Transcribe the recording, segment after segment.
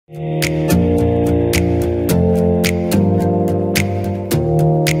Hi,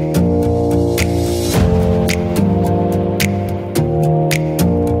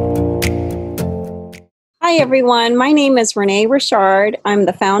 everyone. My name is Renee Richard. I'm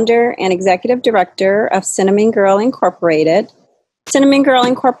the founder and executive director of Cinnamongirl Incorporated. Cinnamongirl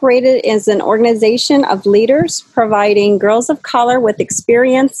Incorporated is an organization of leaders providing girls of color with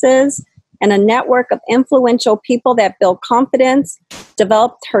experiences and a network of influential people that build confidence,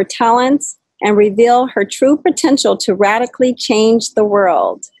 develop her talents, and reveal her true potential to radically change the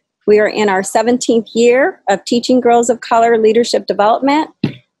world. We are in our 17th year of teaching girls of color leadership development.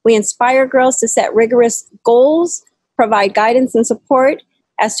 We inspire girls to set rigorous goals, provide guidance and support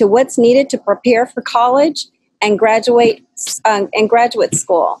as to what's needed to prepare for college and graduate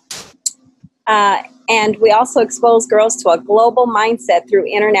school. And we also expose girls to a global mindset through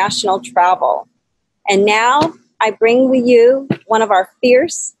international travel. And now I bring with you one of our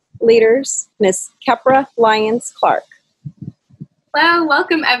fierce leaders, Miss Khepera Lyons-Clark. Hello,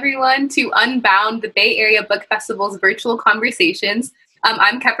 welcome everyone to Unbound, the Bay Area Book Festival's virtual conversations.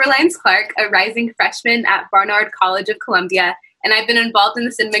 I'm Khepera Lyons-Clark, a rising freshman at Barnard College of Columbia, and I've been involved in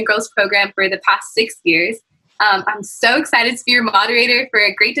the Cinnamon Girls program for the past 6 years. I'm so excited to be your moderator for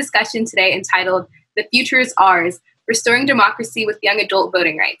a great discussion today entitled The Future is Ours, Restoring Democracy with Young Adult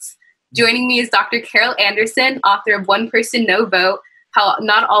Voting Rights. Joining me is Dr. Carol Anderson, author of One Person, No Vote, How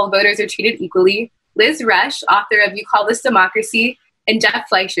Not All Voters Are Treated Equally, Liz Rusch, author of You Call This Democracy, and Jeff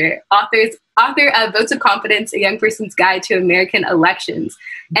Fleischer, author of Votes of Confidence, A Young Person's Guide to American Elections.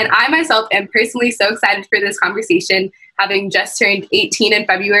 And I myself am personally so excited for this conversation, having just turned 18 in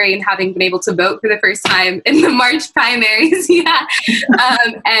February and having been able to vote for the first time in the March primaries.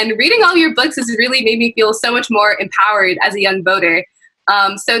 And reading all your books has really made me feel so much more empowered as a young voter.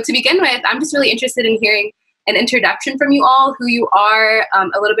 So to begin with, I'm just really interested in hearing an introduction from you all, who you are,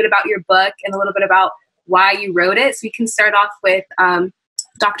 a little bit about your book, and a little bit about why you wrote it. So we can start off with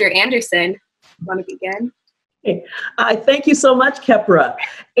Dr. Anderson. Want to begin? Hey, thank you so much, Khepera.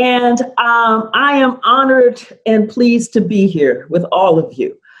 And I am honored and pleased to be here with all of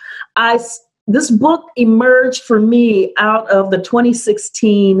you. This book emerged for me out of the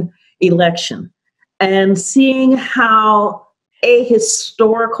 2016 election and seeing how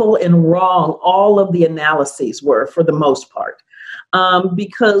ahistorical and wrong all of the analyses were for the most part.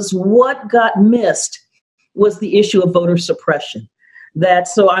 Because what got missed was the issue of voter suppression.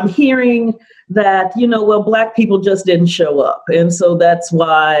 So I'm hearing that, Black people just didn't show up. And so that's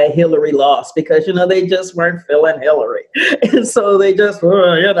why Hillary lost, because, they just weren't feeling Hillary. And so they just,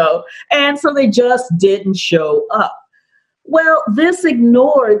 and so they just didn't show up. Well, this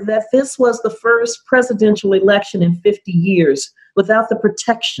ignored that this was the first presidential election in 50 years without the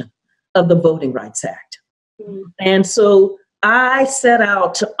protection of the Voting Rights Act. Mm-hmm. And so I set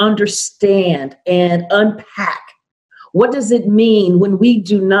out to understand and unpack what does it mean when we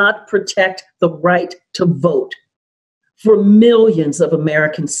do not protect the right to vote for millions of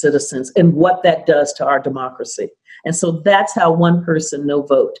American citizens and what that does to our democracy. And so that's how One Person, No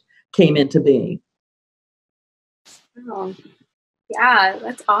Vote came into being. Oh, yeah,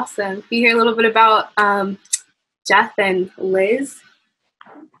 that's awesome. Can you hear a little bit about Jeff and Liz?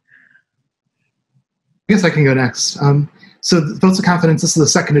 I guess I can go next. So Votes of Confidence, this is the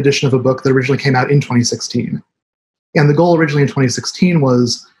second edition of a book that originally came out in 2016. And the goal originally in 2016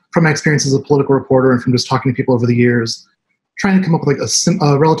 was, from my experience as a political reporter and from just talking to people over the years, trying to come up with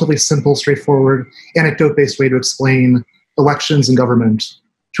a relatively simple, straightforward, anecdote-based way to explain elections and government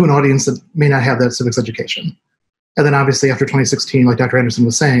to an audience that may not have that civics education. And then obviously after 2016, like Dr. Anderson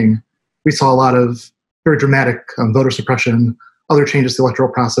was saying, we saw a lot of very dramatic voter suppression, other changes to the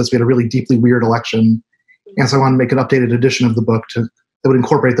electoral process. We had a really deeply weird election. And so I wanted to make an updated edition of the book that would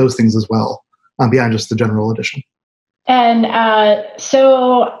incorporate those things as well, beyond just the general edition. And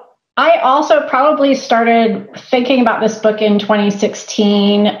so I also probably started thinking about this book in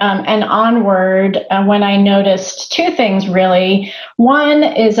 2016 and onward when I noticed two things, really. One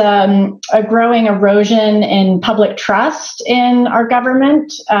is a growing erosion in public trust in our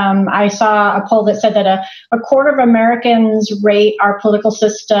government. I saw a poll that said that a quarter of Americans rate our political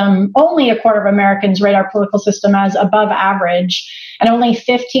system, only a quarter of Americans rate our political system as above average, and only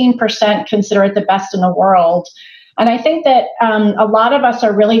 15% consider it the best in the world. And I think that a lot of us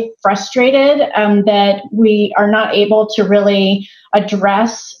are really frustrated that we are not able to really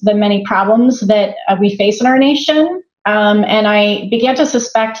address the many problems that we face in our nation. And I began to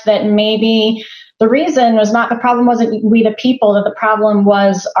suspect that maybe the reason was not the problem wasn't we the people, that the problem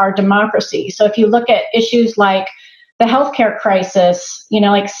was our democracy. So if you look at issues like the healthcare crisis,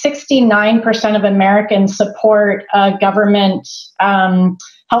 like 69% of Americans support government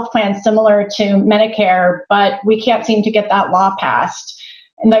health plan similar to Medicare, but we can't seem to get that law passed.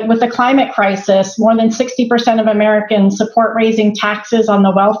 And with the climate crisis, more than 60% of Americans support raising taxes on the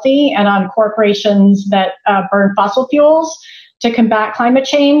wealthy and on corporations that burn fossil fuels to combat climate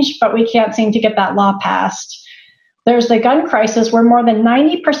change, but we can't seem to get that law passed. There's the gun crisis where more than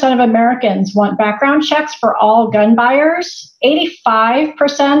 90% of Americans want background checks for all gun buyers.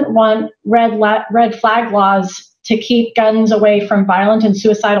 85% want red flag laws to keep guns away from violent and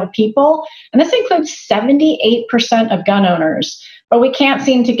suicidal people. And this includes 78% of gun owners. But we can't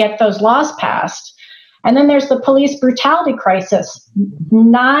seem to get those laws passed. And then there's the police brutality crisis.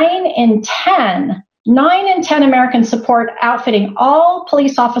 9 in 10 Americans support outfitting all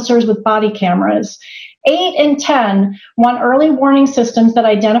police officers with body cameras. 8 in 10 want early warning systems that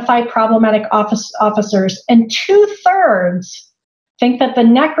identify problematic officers. And 2/3 think that the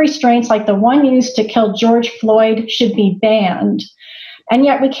neck restraints like the one used to kill George Floyd should be banned. And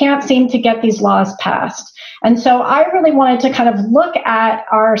yet we can't seem to get these laws passed. And so I really wanted to kind of look at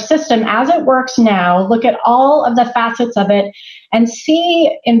our system as it works now, look at all of the facets of it, and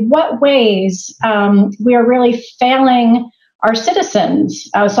see in what ways we are really failing our citizens.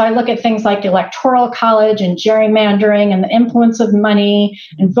 So I look at things like the Electoral College and gerrymandering and the influence of money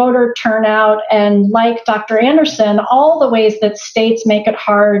and voter turnout, and like Dr. Anderson, all the ways that states make it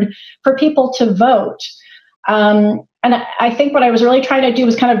hard for people to vote. And I think what I was really trying to do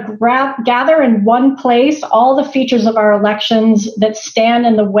was kind of gather in one place all the features of our elections that stand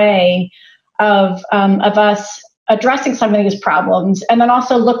in the way of us addressing some of these problems, and then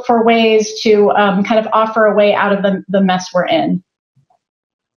also look for ways to kind of offer a way out of the mess we're in.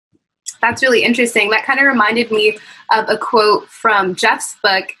 That's really interesting. That kind of reminded me of a quote from Jeff's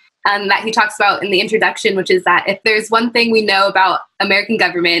book that he talks about in the introduction, which is that if there's one thing we know about American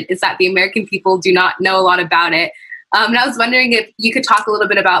government, is that the American people do not know a lot about it. And I was wondering if you could talk a little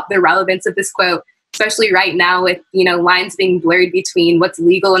bit about the relevance of this quote, especially right now with, lines being blurred between what's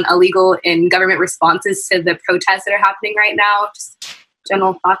legal and illegal in government responses to the protests that are happening right now. Just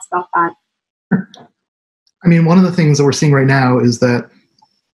general thoughts about that. I mean, one of the things that we're seeing right now is that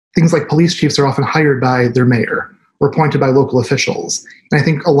things like police chiefs are often hired by their mayor or appointed by local officials. And I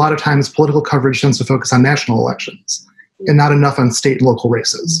think a lot of times political coverage tends to focus on national elections and not enough on state and local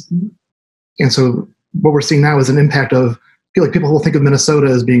races. Mm-hmm. And so what we're seeing now is an impact of, I feel like people will think of Minnesota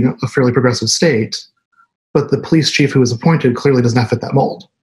as being a fairly progressive state, but the police chief who was appointed clearly does not fit that mold.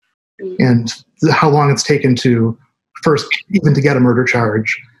 And how long it's taken to first even to get a murder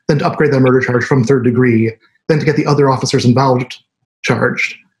charge, then to upgrade that murder charge from third degree, then to get the other officers involved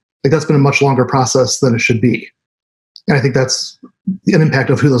charged. Like, that's been a much longer process than it should be. And I think that's an impact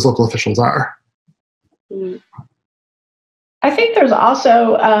of who those local officials are. I think there's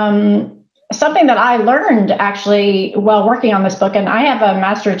also something that I learned actually while working on this book, and I have a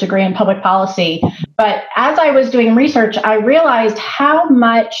master's degree in public policy, but as I was doing research, I realized how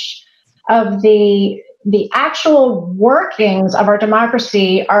much of the actual workings of our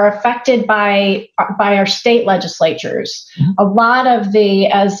democracy are affected by our state legislatures. Mm-hmm. A lot of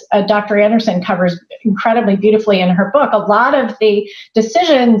as Dr. Anderson covers incredibly beautifully in her book, a lot of the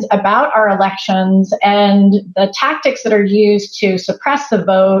decisions about our elections and the tactics that are used to suppress the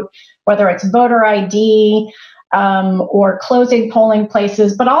vote, whether it's voter ID or closing polling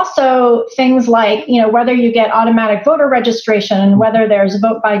places, but also things like, whether you get automatic voter registration and whether there's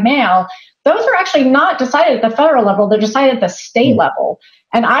vote by mail, those are actually not decided at the federal level, they're decided at the state level.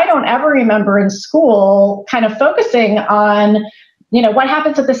 And I don't ever remember in school kind of focusing on, what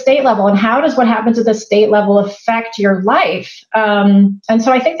happens at the state level and how does what happens at the state level affect your life? And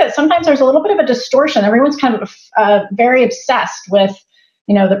so I think that sometimes there's a little bit of a distortion. Everyone's kind of very obsessed with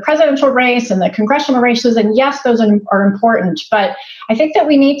the presidential race and the congressional races, and yes, those are important, but I think that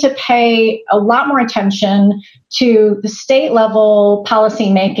we need to pay a lot more attention to the state level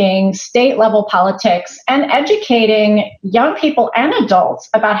policy making, state level politics, and educating young people and adults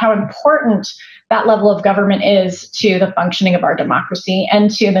about how important that level of government is to the functioning of our democracy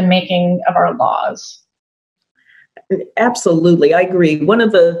and to the making of our laws. Absolutely, I agree. One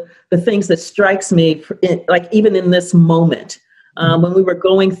of the things that strikes me, like even in this moment, when we were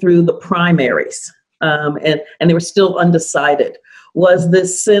going through the primaries and they were still undecided, was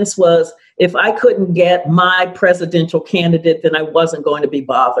this sense was, if I couldn't get my presidential candidate, then I wasn't going to be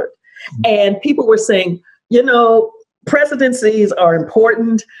bothered. And people were saying, presidencies are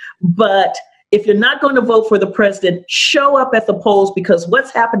important, but if you're not going to vote for the president, show up at the polls, because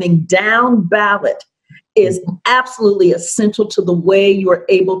what's happening down ballot is absolutely essential to the way you are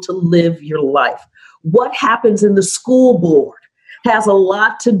able to live your life. What happens in the school board has a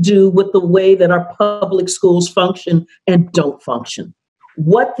lot to do with the way that our public schools function and don't function.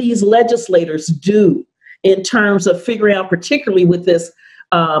 what these legislators do in terms of figuring out, particularly with this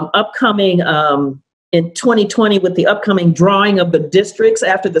upcoming, in 2020, with the upcoming drawing of the districts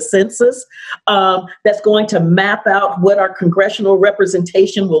after the census, that's going to map out what our congressional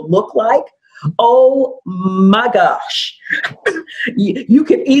representation will look like. Oh my gosh. You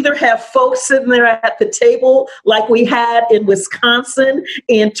can either have folks sitting there at the table like we had in Wisconsin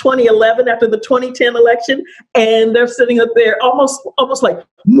in 2011 after the 2010 election, and they're sitting up there almost like,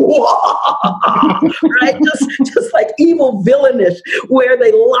 right? Just like evil villainish, where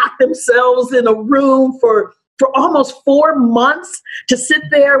they lock themselves in a room for almost 4 months to sit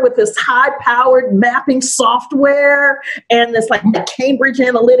there with this high-powered mapping software and this like Cambridge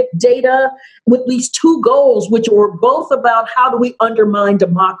Analytic data with these two goals, which were both about how do we undermine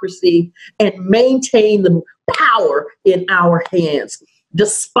democracy and maintain the power in our hands,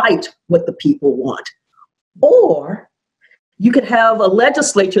 despite what the people want. Or you could have a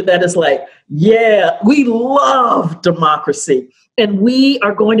legislature that is like, yeah, we love democracy, and we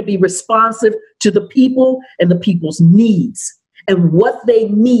are going to be responsive to the people and the people's needs and what they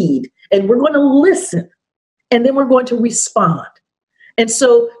need. And we're going to listen, and then we're going to respond. And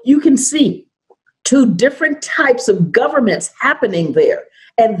so you can see two different types of governments happening there,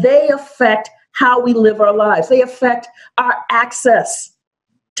 and they affect how we live our lives. They affect our access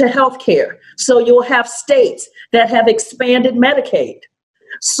to healthcare. So you'll have states that have expanded Medicaid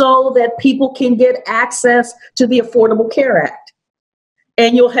so that people can get access to the Affordable Care Act.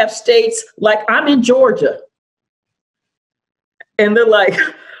 And you'll have states like, I'm in Georgia, and they're like,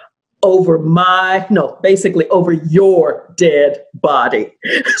 over your dead body.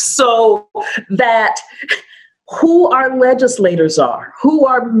 So that who our legislators are, who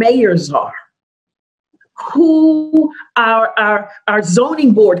our mayors are, who our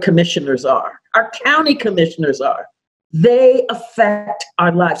zoning board commissioners are, our county commissioners are, they affect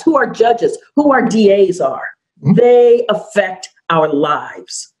our lives. Who our judges, who our DAs are, they affect our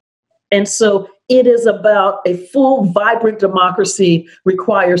lives. And so it is about a full, vibrant democracy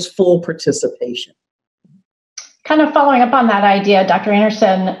requires full participation. Kind of following up on that idea, Dr.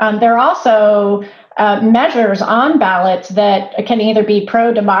 Anderson, there are also measures on ballots that can either be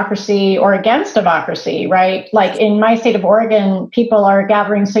pro-democracy or against democracy, right? Like in my state of Oregon, people are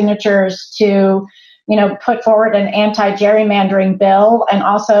gathering signatures to, put forward an anti-gerrymandering bill, and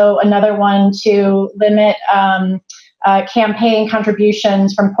also another one to limit campaign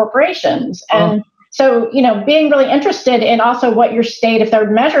contributions from corporations. And so, being really interested in also what your state, if there are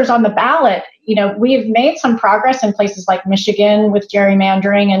measures on the ballot, we've made some progress in places like Michigan with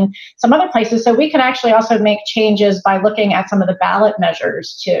gerrymandering and some other places. So we can actually also make changes by looking at some of the ballot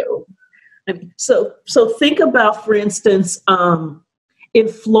measures too. So think about, for instance, in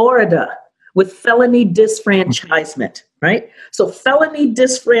Florida with felony disfranchisement, right? So felony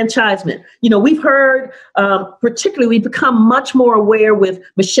disfranchisement, we've heard, particularly we've become much more aware with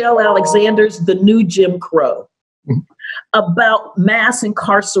Michelle Alexander's The New Jim Crow about mass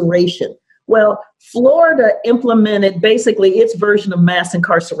incarceration. Well, Florida implemented basically its version of mass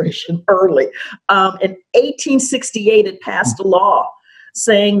incarceration early. In 1868, it passed a law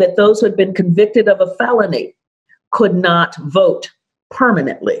saying that those who had been convicted of a felony could not vote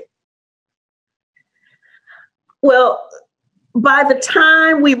permanently. Well, by the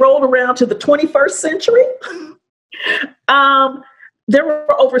time we rolled around to the 21st century, there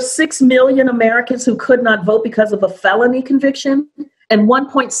were over 6 million Americans who could not vote because of a felony conviction, and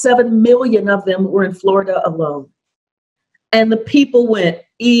 1.7 million of them were in Florida alone. And the people went,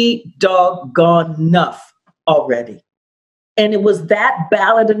 doggone enough already. And it was that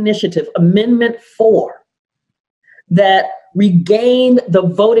ballot initiative, Amendment 4, that regained the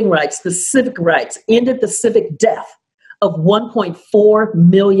voting rights, the civic rights, ended the civic death of 1.4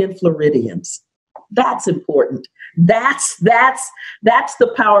 million Floridians. That's important. That's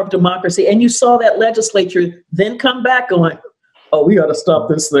the power of democracy. And you saw that legislature then come back going, oh, we got to stop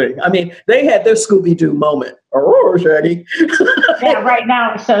this thing. I mean, they had their Scooby-Doo moment. Oh, Shaggy. Yeah, right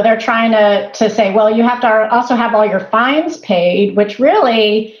now. So they're trying to say, well, you have to also have all your fines paid, which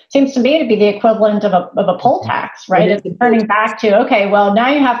really seems to me to be the equivalent of a poll tax, right? It's turning back to, okay, well, now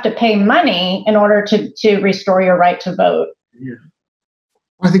you have to pay money in order to restore your right to vote. Yeah.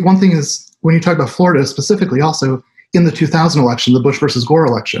 I think one thing is, when you talk about Florida specifically, also in the 2000 election, the Bush versus Gore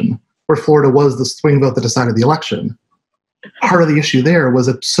election, where Florida was the swing vote that decided the election, part of the issue there was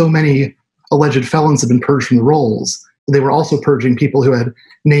that so many alleged felons had been purged from the rolls. They were also purging people who had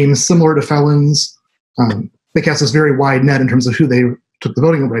names similar to felons. They cast this very wide net in terms of who they took the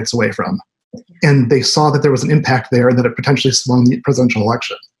voting rights away from. And they saw that there was an impact there and that it potentially swung the presidential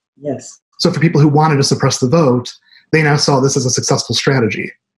election. Yes. So for people who wanted to suppress the vote, they now saw this as a successful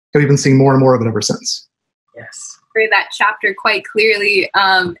strategy. And we've been seeing more and more of it ever since. Yes. For that chapter quite clearly,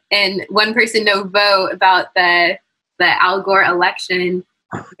 and One Person No Vote about the Al Gore election.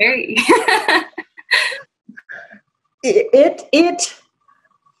 Very. It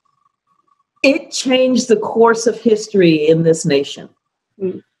changed the course of history in this nation.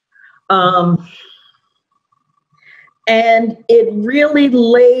 Mm. And it really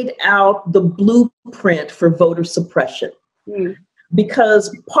laid out the blueprint for voter suppression. Mm.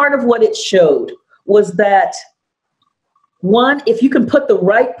 Because part of what it showed was that, one, if you can put the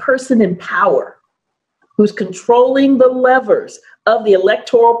right person in power who's controlling the levers of the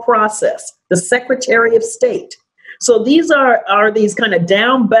electoral process, the Secretary of State. So these are these kind of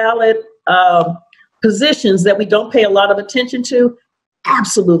down ballot positions that we don't pay a lot of attention to.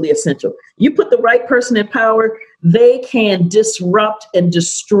 Absolutely essential. You put the right person in power, they can disrupt and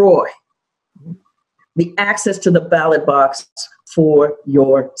destroy the access to the ballot box for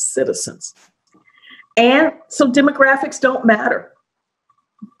your citizens. And so demographics don't matter.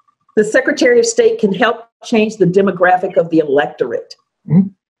 The Secretary of State can help change the demographic of the electorate. Mm-hmm.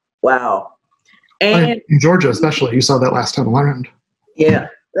 Wow. And in Georgia, especially, you saw that last time around. Yeah,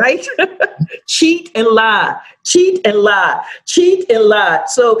 right? Cheat and lie, cheat and lie, cheat and lie.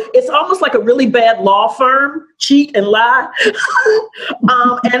 So it's almost like a really bad law firm, cheat and lie.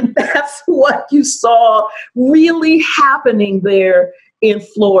 And that's what you saw really happening there in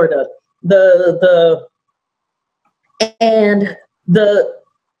Florida. The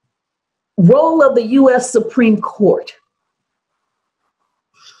role of the U.S. Supreme Court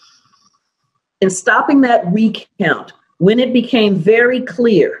in stopping that recount when it became very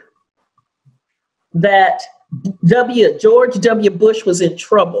clear that George W. Bush was in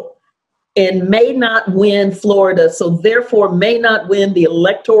trouble and may not win Florida, so therefore may not win the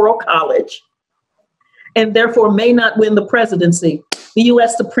Electoral College, and therefore may not win the presidency. The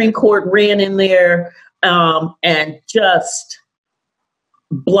U.S. Supreme Court ran in there and just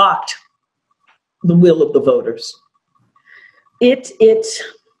blocked the will of the voters. It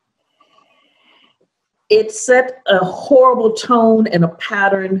set a horrible tone and a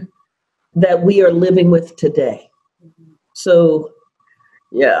pattern that we are living with today. So,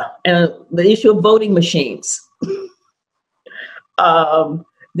 yeah, and the issue of voting machines,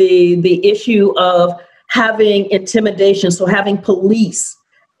 the issue of having intimidation, so having police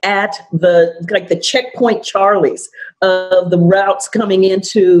at the checkpoint Charlies of the routes coming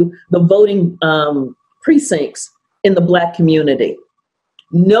into the voting precincts in the Black community,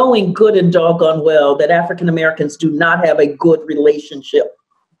 knowing good and doggone well that African Americans do not have a good relationship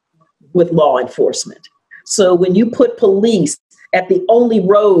with law enforcement. So when you put police at the only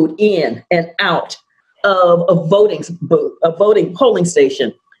road in and out of a voting polling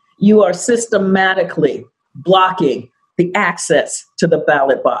station, you are systematically blocking the access to the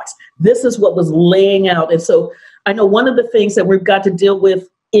ballot box. This is what was laying out. And so I know one of the things that we've got to deal with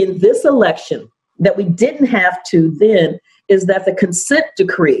in this election that we didn't have to then is that the consent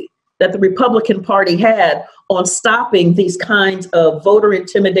decree that the Republican Party had on stopping these kinds of voter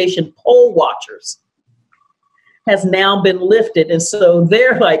intimidation poll watchers has now been lifted. And so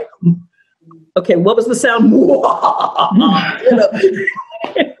they're like, okay, what was the sound?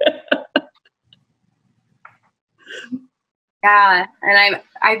 Yeah, and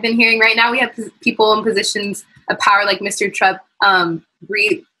I've been hearing right now we have people in positions of power like Mr. Trump,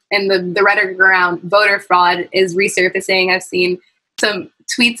 and the rhetoric around voter fraud is resurfacing. I've seen some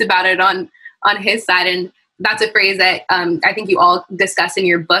tweets about it on his side, and that's a phrase that I think you all discuss in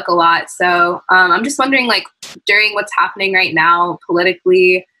your book a lot. So I'm just wondering, like, during what's happening right now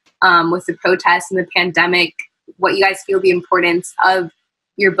politically with the protests and the pandemic, what you guys feel the importance of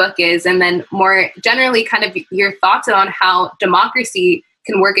your book is, and then more generally kind of your thoughts on how democracy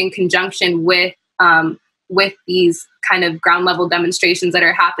can work in conjunction with these kind of ground level demonstrations that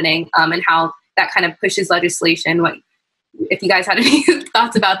are happening, and how that kind of pushes legislation. What, if you guys had any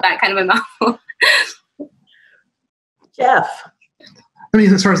thoughts about that, kind of a mouthful. Jeff. I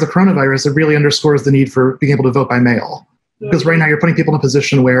mean, as far as the coronavirus, it really underscores the need for being able to vote by mail. Because right now you're putting people in a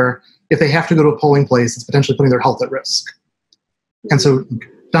position where if they have to go to a polling place, it's potentially putting their health at risk. And so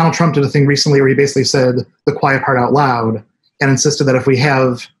Donald Trump did a thing recently where he basically said the quiet part out loud and insisted that if we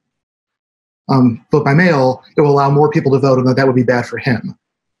have vote by mail, it will allow more people to vote and that would be bad for him.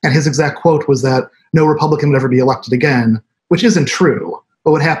 And his exact quote was that no Republican would ever be elected again, which isn't true.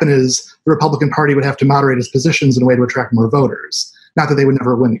 But what happened is the Republican Party would have to moderate its positions in a way to attract more voters. Not that they would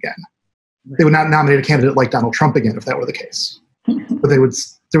never win again. They would not nominate a candidate like Donald Trump again if that were the case. But there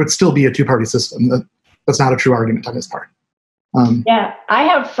would still be a two-party system. That's not a true argument on his part. Yeah, I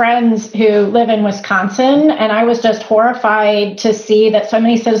have friends who live in Wisconsin, and I was just horrified to see that so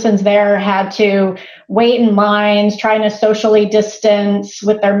many citizens there had to wait in lines, trying to socially distance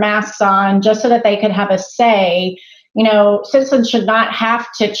with their masks on, just so that they could have a say. You know, citizens should not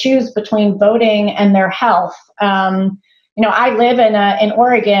have to choose between voting and their health. You know, I live in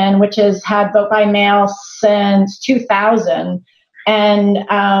Oregon, which has had vote by mail since 2000, and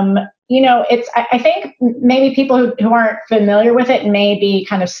you know, I think maybe people who aren't familiar with it may be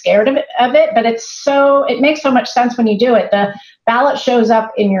kind of scared of it, but it makes so much sense when you do it. The ballot shows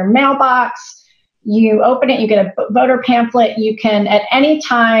up in your mailbox. You open it, you get a voter pamphlet. You can, at any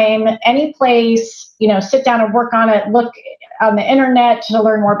time, any place, you know, sit down and work on it, look on the internet to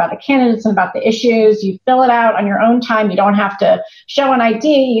learn more about the candidates and about the issues. You fill it out on your own time. You don't have to show an ID.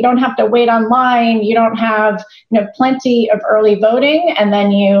 You don't have to wait online. You don't have, you know, plenty of early voting. And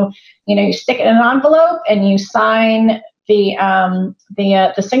then you stick it in an envelope and you sign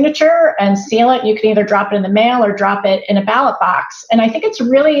the signature and seal it. You can either drop it in the mail or drop it in a ballot box. And I think it's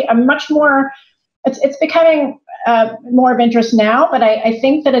really a much more, it's becoming more of interest now, but I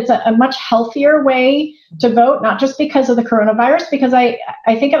think that it's a much healthier way to vote, not just because of the coronavirus, because I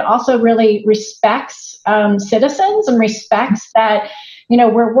think it also really respects citizens and respects that, you know,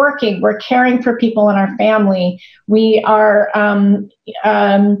 we're working, we're caring for people in our family. We are,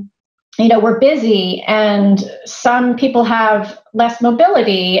 you know, we're busy, and some people have less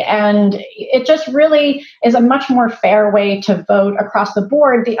mobility, and it just really is a much more fair way to vote across the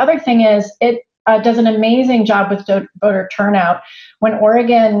board. The other thing is it does an amazing job with voter turnout. When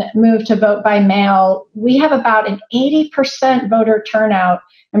Oregon moved to vote by mail, we have about an 80% voter turnout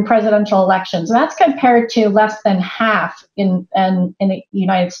in presidential elections. And that's compared to less than half in the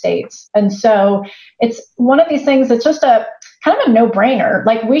United States. And so it's one of these things that's just a kind of a no-brainer.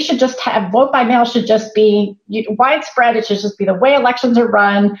 Like, we should just have vote by mail should just be widespread. It should just be the way elections are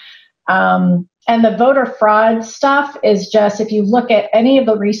run. And the voter fraud stuff is just, if you look at any of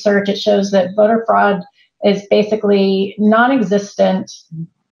the research, it shows that voter fraud is basically non-existent.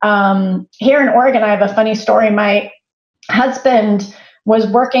 Here in Oregon, I have a funny story. My husband was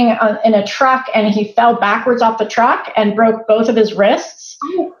working in a truck, and he fell backwards off the truck and broke both of his wrists.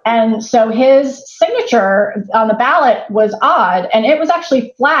 And so his signature on the ballot was odd, and it was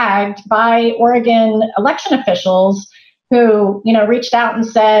actually flagged by Oregon election officials who, you know, reached out and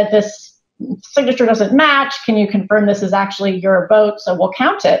said, this signature doesn't match. Can you confirm this is actually your vote? So we'll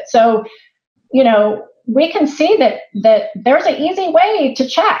count it. So, you know, we can see that there's an easy way to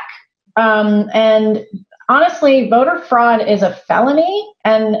check. And honestly, voter fraud is a felony,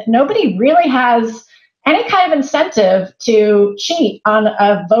 and nobody really has any kind of incentive to cheat on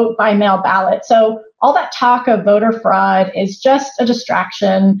a vote by mail ballot. So all that talk of voter fraud is just a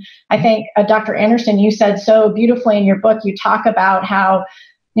distraction. I think, Dr. Anderson, you said so beautifully in your book, you talk about how,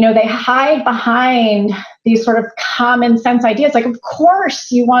 you know, they hide behind these sort of common sense ideas. Like, of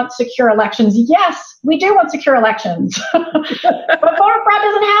course you want secure elections. Yes, we do want secure elections. But voter fraud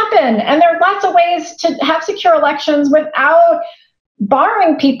doesn't happen. And there are lots of ways to have secure elections without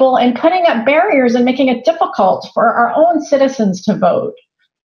barring people and putting up barriers and making it difficult for our own citizens to vote.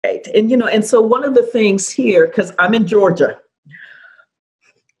 Right. And, you know, and so one of the things here, because I'm in Georgia,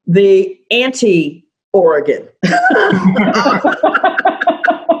 the anti-Oregon.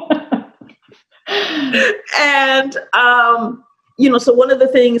 And, you know, so one of the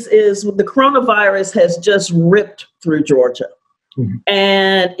things is the coronavirus has just ripped through Georgia. Mm-hmm.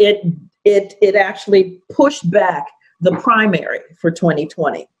 And it actually pushed back the primary for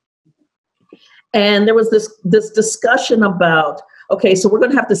 2020. And there was this discussion about, okay, so we're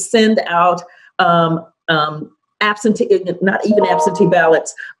going to have to send out not even absentee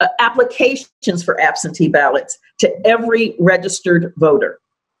ballots, applications for absentee ballots to every registered voter.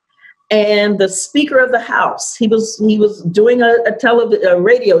 And the Speaker of the House, he was doing a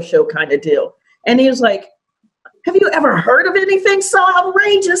radio show kind of deal, and he was like, "Have you ever heard of anything so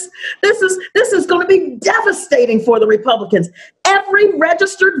outrageous? This is going to be devastating for the Republicans. Every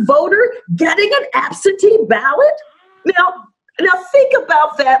registered voter getting an absentee ballot." Now think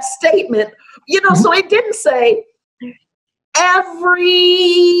about that statement. You know, so it didn't say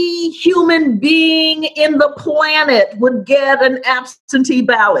every human being in the planet would get an absentee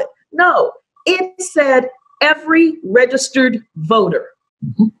ballot. No, it said every registered voter.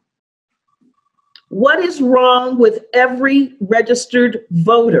 Mm-hmm. What is wrong with every registered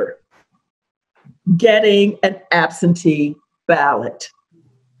voter getting an absentee ballot?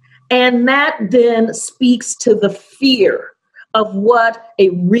 And that then speaks to the fear of what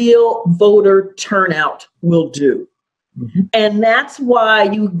a real voter turnout will do. Mm-hmm. And that's why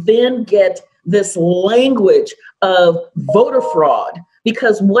you then get this language of voter fraud,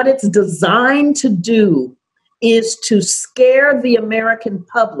 because what it's designed to do is to scare the American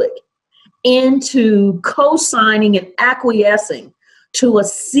public into co-signing and acquiescing to a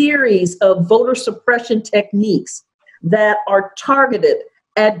series of voter suppression techniques that are targeted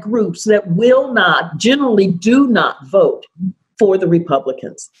at groups that will not, generally do not vote for the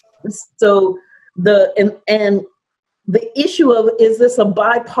Republicans. So the issue of, is this a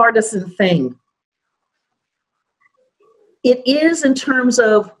bipartisan thing? It is, in terms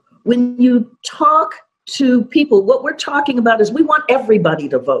of when you talk to people, what we're talking about is we want everybody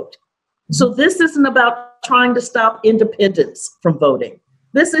to vote. So this isn't about trying to stop independents from voting.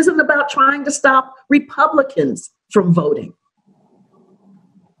 This isn't about trying to stop Republicans from voting.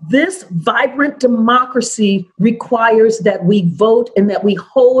 This vibrant democracy requires that we vote and that we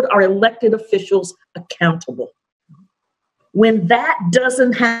hold our elected officials accountable. When that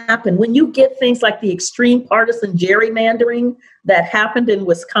doesn't happen, when you get things like the extreme partisan gerrymandering that happened in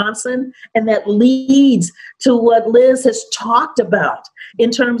Wisconsin, and that leads to what Liz has talked about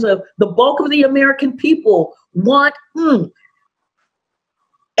in terms of the bulk of the American people want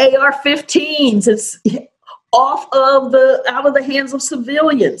AR-15s, it's out of the hands of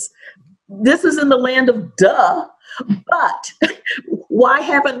civilians. This is in the land of duh, but why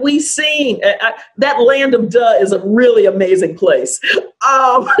haven't we seen that land of duh is a really amazing place.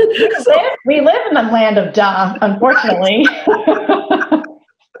 We live in the land of duh, unfortunately.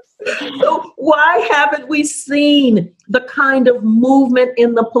 So why haven't we seen the kind of movement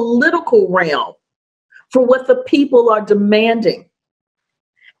in the political realm for what the people are demanding?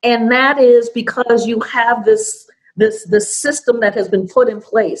 And that is because you have this system that has been put in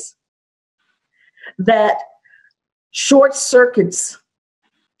place that short circuits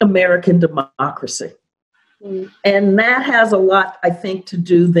American democracy. And that has a lot, I think, to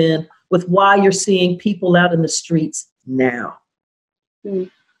do then with why you're seeing people out in the streets now.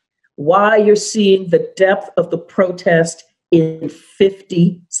 Why you're seeing the depth of the protest in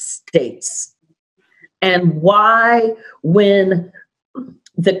 50 states. And why, when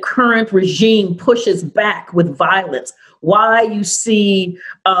the current regime pushes back with violence, why you see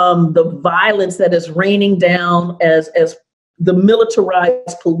the violence that is raining down as the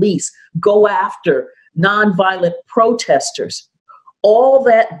militarized police go after nonviolent protesters. All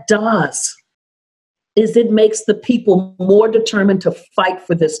that does is it makes the people more determined to fight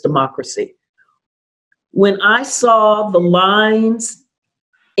for this democracy. When I saw the lines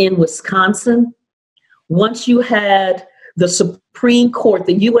in Wisconsin, once you had the Supreme Court,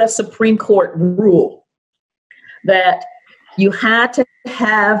 the U.S. Supreme Court rule that you had to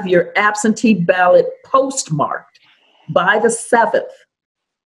have your absentee ballot postmarked by the 7th.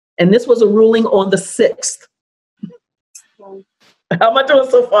 And this was a ruling on the 6th. How am I doing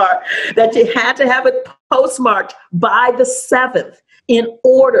so far? That you had to have it postmarked by the 7th in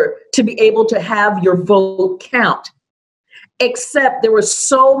order to be able to have your vote count. Except there were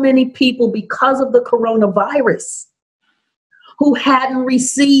so many people, because of the coronavirus, who hadn't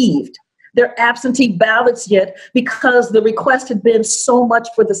received their absentee ballots yet because the request had been so much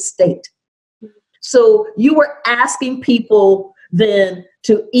for the state. So you were asking people then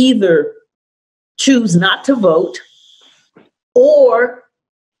to either choose not to vote or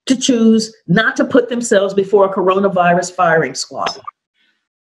to choose not to put themselves before a coronavirus firing squad.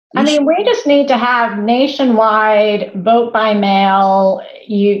 I mean, we just need to have nationwide vote by mail.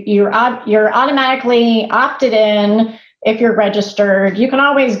 You're automatically opted in if you're registered. You can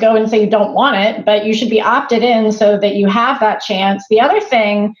always go and say you don't want it, but you should be opted in so that you have that chance. The other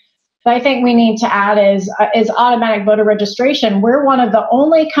thing that I think we need to add is automatic voter registration. We're one of the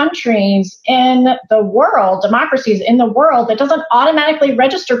only countries in the world, democracies in the world, that doesn't automatically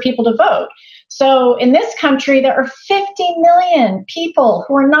register people to vote. So in this country, there are 50 million people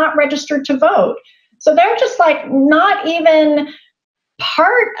who are not registered to vote. So they're just like not even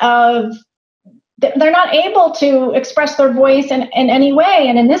part of, they're not able to express their voice in any way.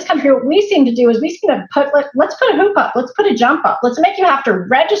 And in this country, what we seem to do is we seem to let's put a hoop up, let's put a jump up, let's make you have to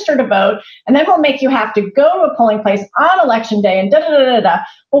register to vote, and then we'll make you have to go to a polling place on election day and da-da-da-da-da.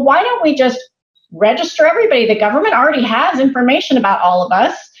 Well, why don't we just register everybody? The government already has information about all of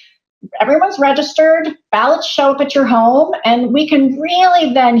us. Everyone's registered, ballots show up at your home, and we can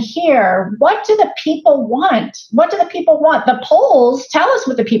really then hear, what do the people want? What do the people want? The polls tell us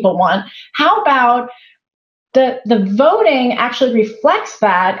what the people want. How about the voting actually reflects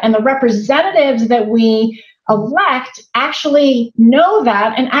that, and the representatives that we elect actually know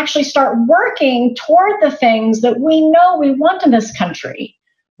that and actually start working toward the things that we know we want in this country?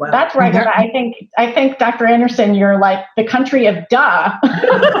 Wow. That's right. I think, Dr. Anderson, you're like the country of duh.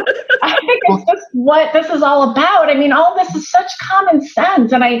 I think it's just what this is all about. I mean, all this is such common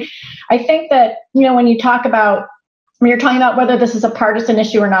sense. And I think that, when you're talking about whether this is a partisan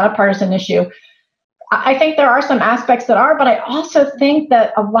issue or not a partisan issue, I think there are some aspects that are, but I also think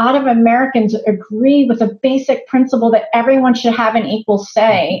that a lot of Americans agree with the basic principle that everyone should have an equal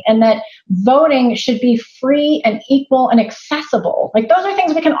say and that voting should be free and equal and accessible. Like, those are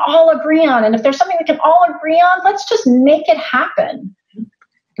things we can all agree on. And if there's something we can all agree on, let's just make it happen. And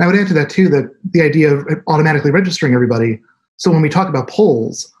I would add to that, too, that the idea of automatically registering everybody. So when we talk about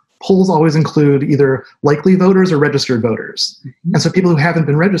polls always include either likely voters or registered voters. Mm-hmm. And so people who haven't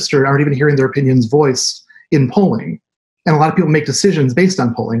been registered aren't even hearing their opinions voiced in polling. And a lot of people make decisions based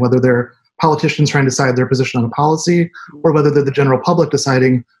on polling, whether they're politicians trying to decide their position on a policy or whether they're the general public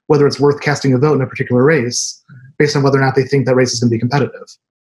deciding whether it's worth casting a vote in a particular race based on whether or not they think that race is going to be competitive.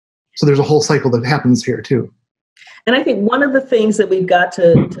 So there's a whole cycle that happens here, too. And I think one of the things that we've got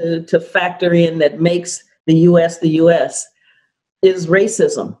to factor in that makes the U.S. is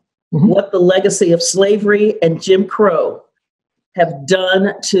racism. Mm-hmm. What the legacy of slavery and Jim Crow have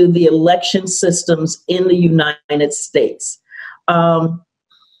done to the election systems in the United States.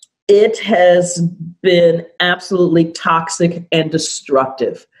 It has been absolutely toxic and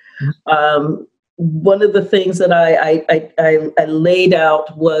destructive. Mm-hmm. One of the things that I laid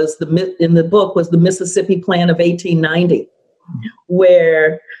out in the book was the Mississippi Plan of 1890,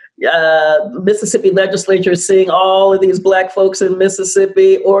 where Mississippi legislature is seeing all of these Black folks in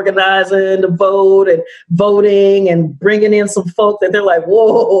Mississippi organizing to vote and voting and bringing in some folk that they're like,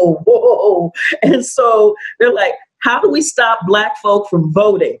 whoa. And so they're like, how do we stop Black folk from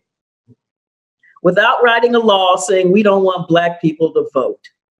voting without writing a law saying we don't want Black people to vote?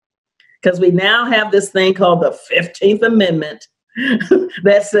 Because we now have this thing called the 15th Amendment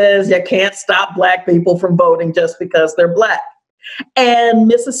that says you can't stop Black people from voting just because they're Black. And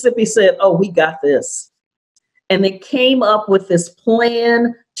Mississippi said, oh, we got this. And they came up with this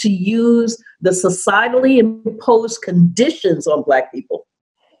plan to use the societally imposed conditions on Black people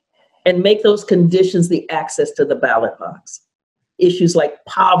and make those conditions the access to the ballot box. Issues like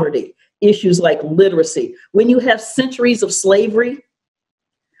poverty, issues like literacy. When you have centuries of slavery,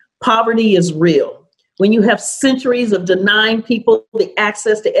 poverty is real. When you have centuries of denying people the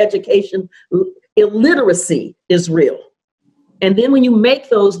access to education, illiteracy is real. And then when you make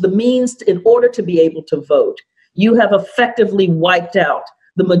those the means in order to be able to vote, you have effectively wiped out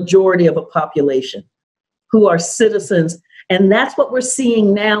the majority of a population who are citizens. And that's what we're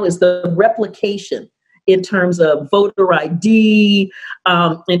seeing now is the replication in terms of voter ID,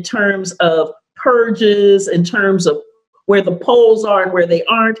 in terms of purges, in terms of where the polls are and where they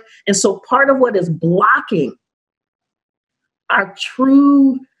aren't. And so part of what is blocking our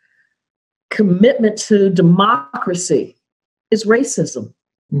true commitment to democracy is racism.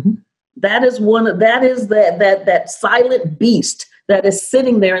 Mm-hmm. That is that silent beast that is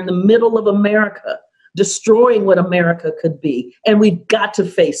sitting there in the middle of America, destroying what America could be. And we've got to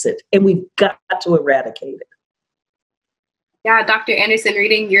face it, and we've got to eradicate it. Yeah, Dr. Anderson,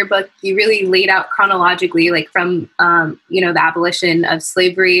 reading your book, you really laid out chronologically, like from the abolition of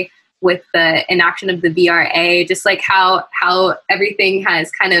slavery with the inaction of the VRA, just like how everything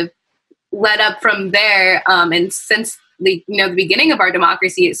has kind of led up from there, and since the beginning of our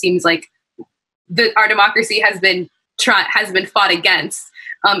democracy, it seems like our democracy has been fought against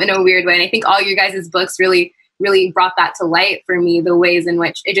in a weird way. And I think all your guys' books really, really brought that to light for me, the ways in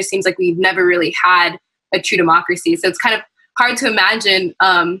which it just seems like we've never really had a true democracy. So it's kind of hard to imagine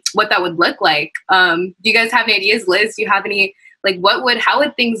what that would look like. Do you guys have any ideas? Liz, do you have any, how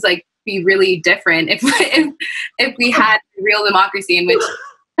would things be really different if we had real democracy in which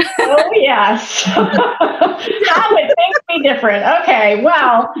Oh, yes. How would things be different? Okay,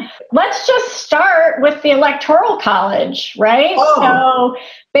 well, let's just start with the Electoral College, right? Oh. So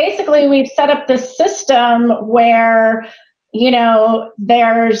basically, we've set up this system where,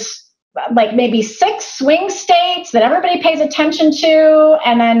 there's maybe 6 swing states that everybody pays attention to,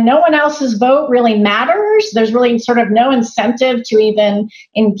 and then no one else's vote really matters. There's really sort of no incentive to even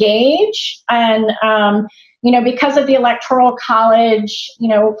engage. And, because of the Electoral College,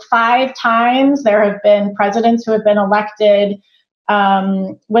 5 times there have been presidents who have been elected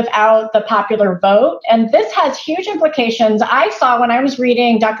without the popular vote. And this has huge implications. I saw when I was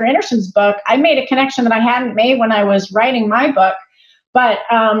reading Dr. Anderson's book, I made a connection that I hadn't made when I was writing my book. But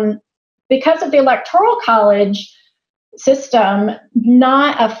because of the Electoral College system,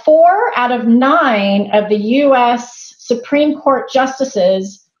 not 4 out of 9 of the U.S. Supreme Court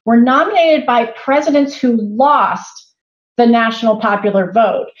justices were nominated by presidents who lost the national popular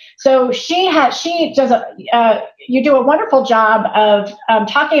vote. So you do a wonderful job of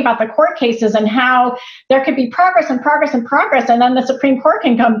talking about the court cases and how there could be progress and progress and progress, and then the Supreme Court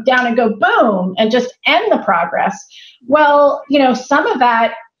can come down and go boom and just end the progress. Well, some of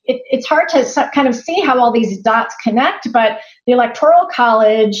that, it's hard to kind of see how all these dots connect, but the Electoral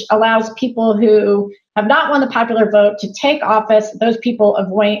College allows people who have not won the popular vote to take office. Those people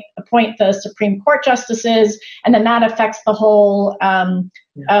appoint the Supreme Court justices, and then that affects the whole,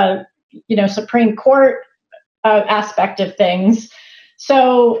 Supreme Court aspect of things.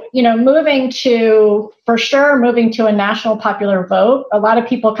 So, moving to a national popular vote, a lot of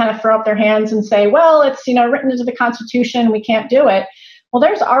people kind of throw up their hands and say, well, it's, written into the Constitution, we can't do it. Well,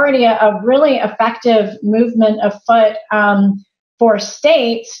 there's already a really effective movement afoot for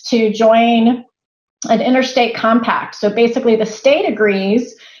states to join an interstate compact. So basically, the state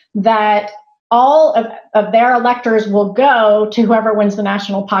agrees that all of their electors will go to whoever wins the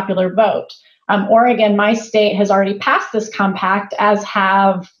national popular vote. Oregon, my state, has already passed this compact, as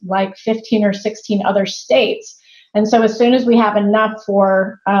have like 15 or 16 other states. And so as soon as we have enough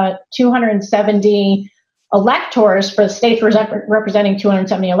for 270 electors, for the states representing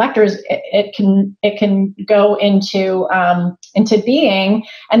 270 electors, it can go into being,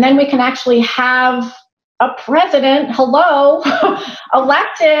 and then we can actually have a president,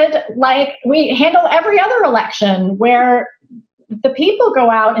 elected like we handle every other election, where the people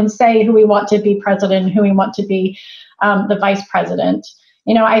go out and say who we want to be president, who we want to be the vice president.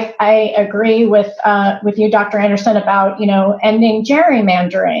 I agree with you, Dr. Anderson, about ending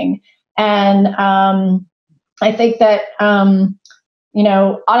gerrymandering, and I think that,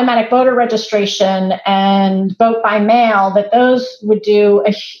 automatic voter registration and vote by mail, that those would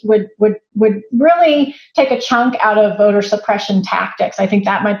really take a chunk out of voter suppression tactics. I think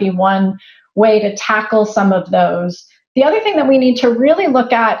that might be one way to tackle some of those. The other thing that we need to really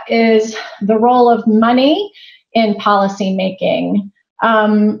look at is the role of money in policy making.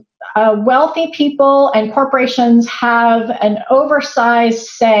 Wealthy people and corporations have an oversized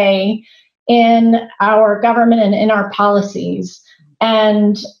say in our government and in our policies.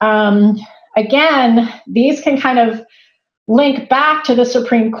 And again, these can kind of link back to the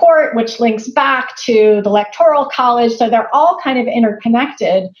Supreme Court, which links back to the Electoral College. So they're all kind of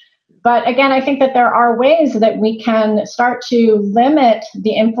interconnected. But again, I think that there are ways that we can start to limit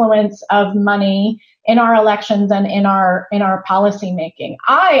the influence of money in our elections and in our policy making.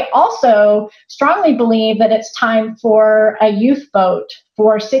 I also strongly believe that it's time for a youth vote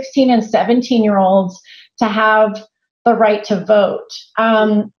for 16 and 17-year-olds to have the right to vote.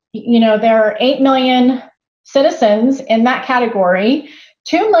 There are 8 million citizens in that category.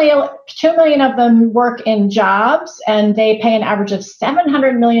 2 million of them work in jobs, and they pay an average of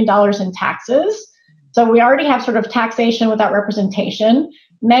 $700 million in taxes. So we already have sort of taxation without representation.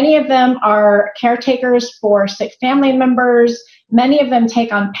 Many of them are caretakers for sick family members. Many of them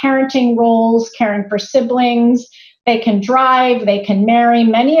take on parenting roles, caring for siblings. They can drive, they can marry.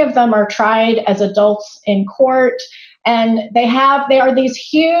 Many of them are tried as adults in court. And they are these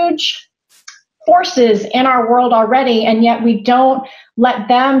huge forces in our world already, and yet we don't let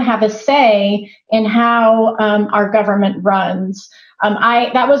them have a say in how our government runs.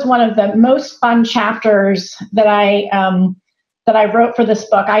 That was one of the most fun chapters that I wrote for this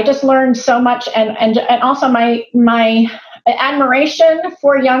book. I just learned so much, and also my admiration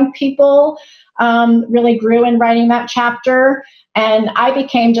for young people really grew in writing that chapter. And I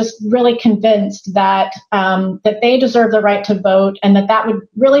became just really convinced that that they deserve the right to vote, and that would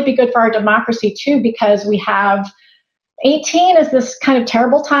really be good for our democracy too, because we have 18 is this kind of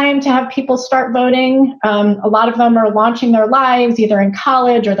terrible time to have people start voting. A lot of them are launching their lives either in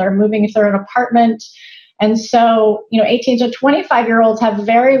college or they're moving if they're in an apartment. And so, 18 to 25-year-olds have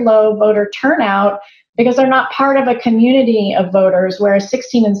very low voter turnout because they're not part of a community of voters, whereas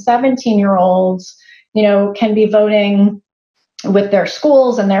 16 and 17-year-olds, can be voting with their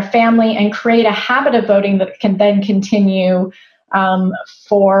schools and their family and create a habit of voting that can then continue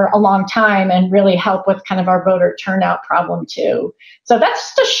for a long time and really help with kind of our voter turnout problem too. So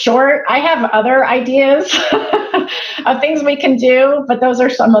that's just short. I have other ideas of things we can do, but those are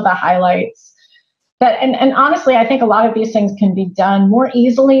some of the highlights. And honestly, I think a lot of these things can be done more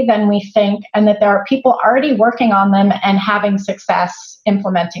easily than we think, and that there are people already working on them and having success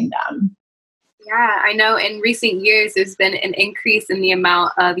implementing them. Yeah, I know in recent years, there's been an increase in the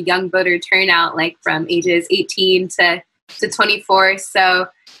amount of young voter turnout, like from ages 18 to 24. So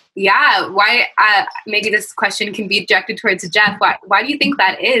yeah, why, maybe this question can be directed towards Jeff. Why do you think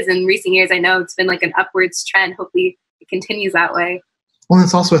that is in recent years? I know it's been like an upwards trend. Hopefully it continues that way. Well,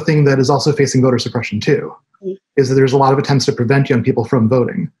 it's also a thing that is also facing voter suppression too. is that there's a lot of attempts to prevent young people from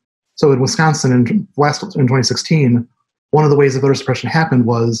voting. So in Wisconsin in 2016, one of the ways that voter suppression happened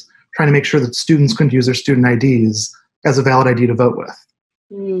was trying to make sure that students couldn't use their student IDs as a valid ID to vote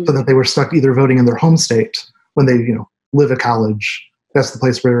with, so that they were stuck either voting in their home state when they live at college. That's the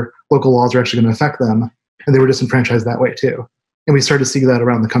place where local laws are actually going to affect them, and they were disenfranchised that way too. And we started to see that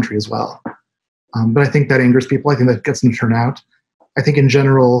around the country as well. But I think that angers people. I think that gets them to turn out. I think in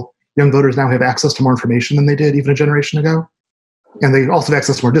general, young voters now have access to more information than they did even a generation ago. And they also have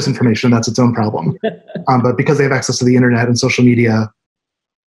access to more disinformation. That's its own problem. But because they have access to the internet and social media,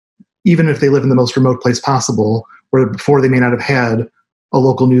 even if they live in the most remote place possible, where before they may not have had a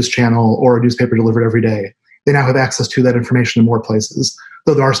local news channel or a newspaper delivered every day, they now have access to that information in more places,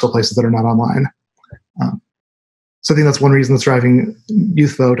 though there are still places that are not online. So I think that's one reason that's driving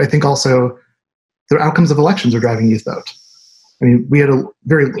youth vote. I think also the outcomes of elections are driving youth vote. I mean, we had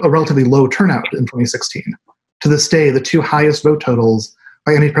a relatively low turnout in 2016. To this day, the two highest vote totals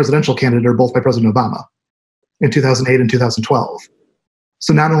by any presidential candidate are both by President Obama in 2008 and 2012.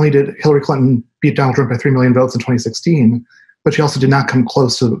 So not only did Hillary Clinton beat Donald Trump by 3 million votes in 2016, but she also did not come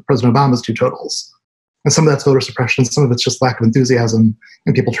close to President Obama's two totals. And some of that's voter suppression, some of it's just lack of enthusiasm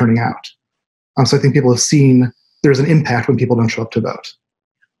and people turning out. So I think people have seen there's an impact when people don't show up to vote.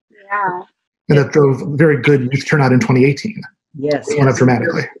 Yeah. And that drove very good youth turnout in 2018. Yes. It went up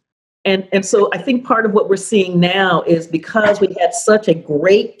dramatically. And so I think part of what we're seeing now is because we had such a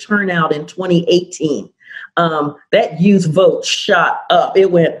great turnout in 2018, that youth vote shot up. It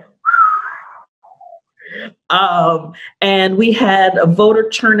went, and we had a voter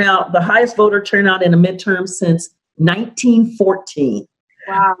turnout, the highest voter turnout in a midterm since 1914.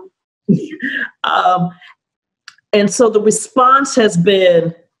 Wow. And so the response has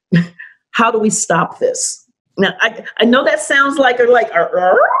been, how do we stop this? Now, I know that sounds like where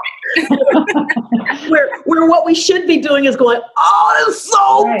what we should be doing is going, oh, it's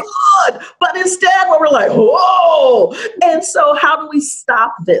so good. But instead, what we're like, whoa. And so how do we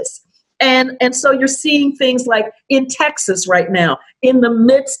stop this? And so you're seeing things like in Texas right now, in the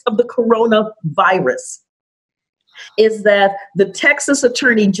midst of the coronavirus, is that the Texas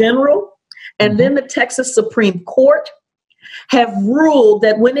Attorney General and then the Texas Supreme Court have ruled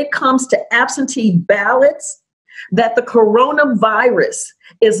that when it comes to absentee ballots, that the coronavirus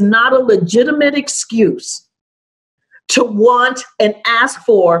is not a legitimate excuse to want and ask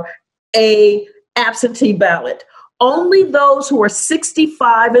for a absentee ballot. Only those who are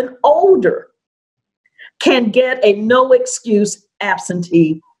 65 and older can get a no excuse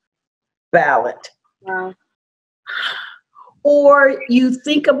absentee ballot. Wow. Or you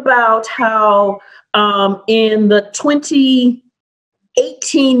think about how in the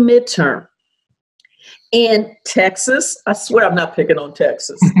 2018 midterm in Texas, I swear I'm not picking on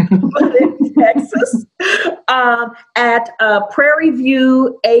Texas, but in Texas, at Prairie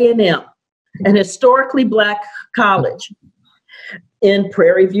View A&M, an historically Black college in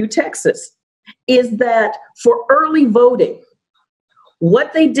Prairie View, Texas, is that for early voting,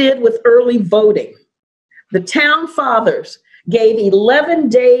 what they did with early voting, the town fathers gave 11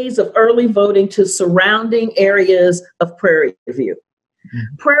 days of early voting to surrounding areas of Prairie View.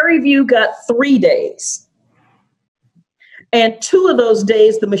 Prairie View got 3 days. And 2 of those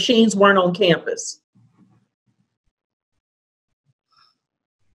days, the machines weren't on campus.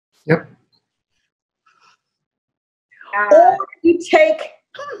 Yep. Or you take,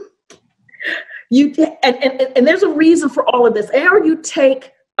 and there's a reason for all of this. Or you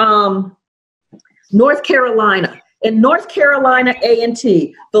take North Carolina. In North Carolina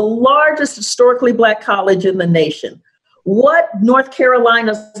A&T, the largest historically Black college in the nation, what North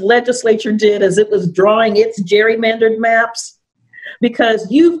Carolina's legislature did is it was drawing its gerrymandered maps, because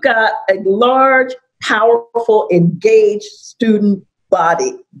you've got a large, powerful, engaged student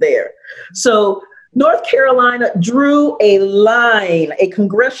body there. So North Carolina drew a line, a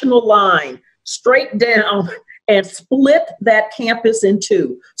congressional line, straight down and split that campus in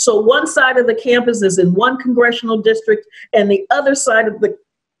 2. So one side of the campus is in one congressional district and the other side of the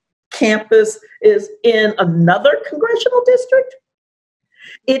campus is in another congressional district.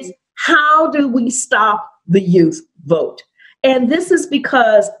 It's how do we stop the youth vote? And this is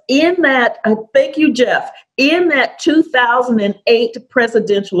because in that, thank you, Jeff, in that 2008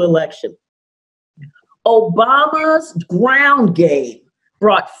 presidential election, Obama's ground game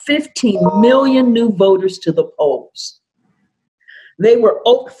brought 15 million new voters to the polls. They were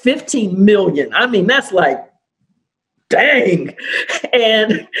 15 million. I mean, that's like, dang.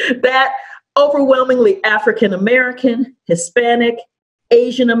 And that overwhelmingly African American, Hispanic,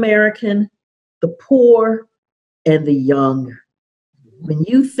 Asian American, the poor, and the young When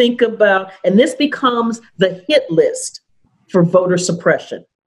you think about, and this becomes the hit list for voter suppression.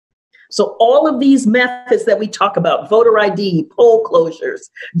 So all of these methods that we talk about, voter ID, poll closures,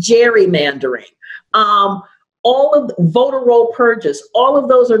 gerrymandering, all of the voter roll purges, all of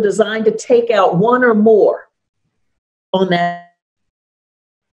those are designed to take out one or more on that.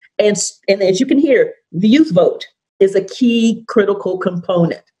 And as you can hear, the youth vote is a key critical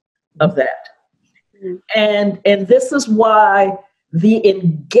component of that. And this is why the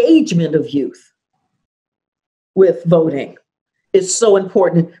engagement of youth with voting is so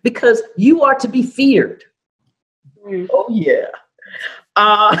important, because you are to be feared. Oh, yeah.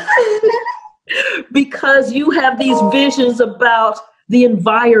 Because you have these visions about the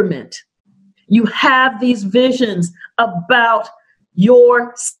environment. You have these visions about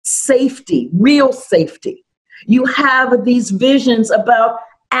your safety, real safety. You have these visions about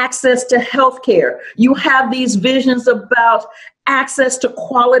access to healthcare. You have these visions about access to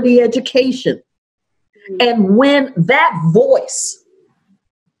quality education. And when that voice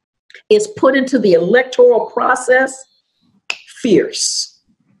is put into the electoral process, fierce.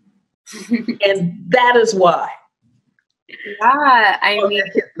 And that is why. Yeah, I mean,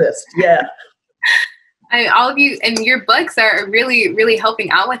 hit list. Yeah. All of you and your books are really, really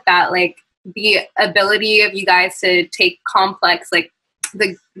helping out with that. Like the ability of you guys to take complex, like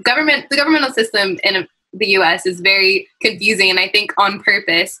the governmental system in the U.S. is very confusing, and I think on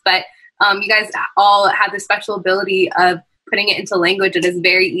purpose. But you guys all have the special ability of putting it into language that is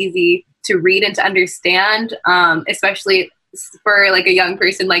very easy to read and to understand, especially for like a young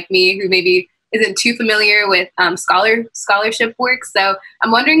person like me who maybe isn't too familiar with scholarship work. So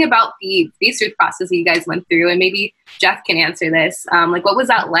I'm wondering about the research process that you guys went through, and maybe Jeff can answer this. Like, what was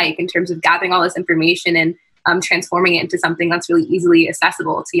that like in terms of gathering all this information and transforming it into something that's really easily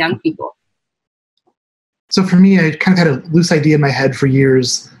accessible to young people? So for me, I kind of had a loose idea in my head for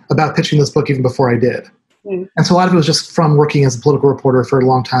years about pitching this book even before I did. And so a lot of it was just from working as a political reporter for a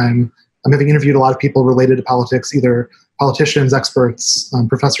long time. I'm having interviewed a lot of people related to politics, either politicians, experts,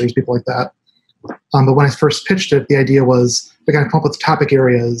 professors, people like that. But when I first pitched it, the idea was to kind of come up with topic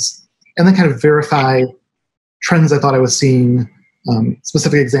areas and then kind of verify trends I thought I was seeing,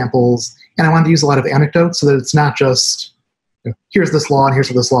 specific examples. And I wanted to use a lot of anecdotes so that it's not just, here's this law and here's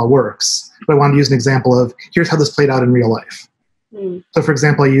how this law works. But I wanted to use an example of, here's how this played out in real life. So for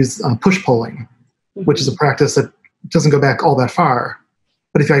example, I use push polling, which is a practice that doesn't go back all that far.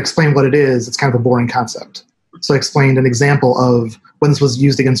 But if I explain what it is, it's kind of a boring concept. So I explained an example of when this was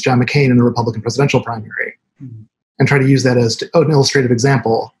used against John McCain in the Republican presidential primary, and try to use that as an illustrative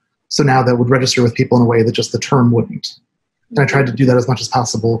example. So now that would register with people in a way that just the term wouldn't. And I tried to do that as much as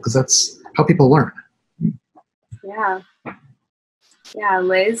possible because that's how people learn. Yeah. Yeah,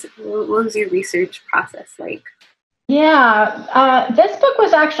 Liz, what was your research process like? Yeah, this book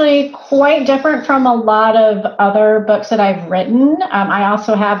was actually quite different from a lot of other books that I've written. I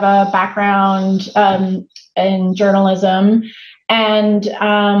also have a background in journalism, and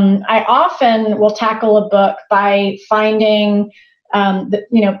I often will tackle a book by finding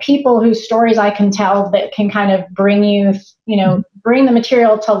people whose stories I can tell that can kind of bring bring the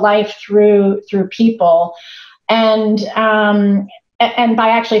material to life through people, and by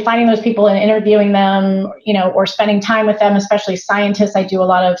actually finding those people and interviewing them, or spending time with them, especially scientists. I do a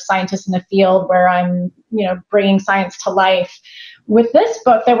lot of scientists in the field where I'm, bringing science to life. With this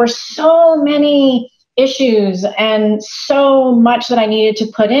book, there were so many issues and so much that I needed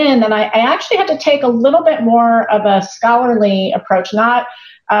to put in that I actually had to take a little bit more of a scholarly approach.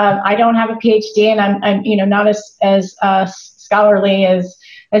 I don't have a PhD, and I'm not as scholarly as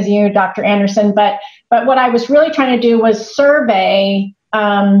you, Dr. Anderson, but what I was really trying to do was survey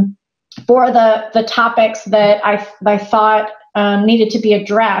for the topics that I thought needed to be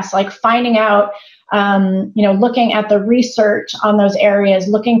addressed, like finding out, looking at the research on those areas,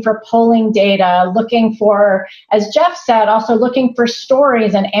 looking for polling data, looking for, as Jeff said, also looking for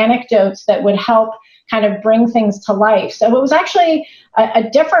stories and anecdotes that would help kind of bring things to life. So it was actually a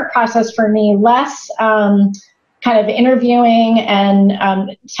different process for me, less kind of interviewing and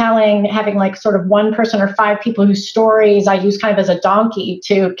having like sort of one person or five people whose stories I use kind of as a donkey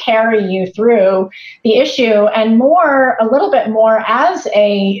to carry you through the issue, and a little bit more as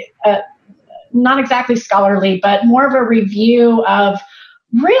a not exactly scholarly, but more of a review of,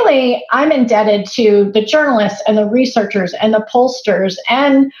 really, I'm indebted to the journalists and the researchers and the pollsters.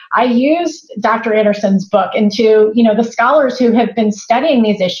 And I used Dr. Anderson's book into, the scholars who have been studying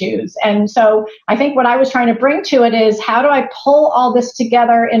these issues. And so I think what I was trying to bring to it is, how do I pull all this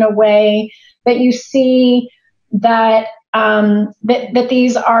together in a way that you see that that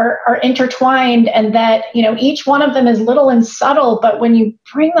these are intertwined, and that, you know, each one of them is little and subtle, but when you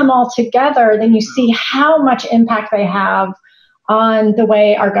bring them all together, then you see how much impact they have on the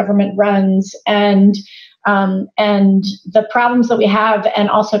way our government runs, and the problems that we have, and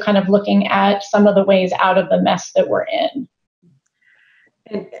also kind of looking at some of the ways out of the mess that we're in.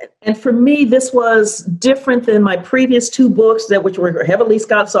 And for me, this was different than my previous two books, which were heavily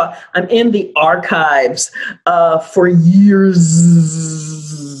Scott. So I'm in the archives for years.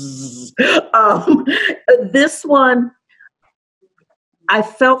 This one, I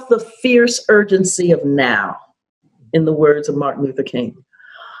felt the fierce urgency of now, in the words of Martin Luther King.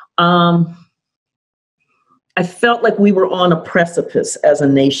 I felt like we were on a precipice as a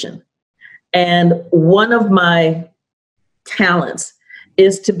nation. And one of my talents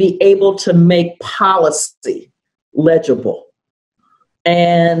is to be able to make policy legible.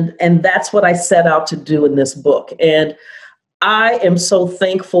 And that's what I set out to do in this book. And I am so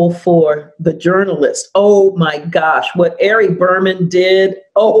thankful for the journalists. Oh my gosh, what Ari Berman did.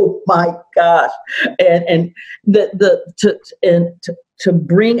 Oh my gosh. And to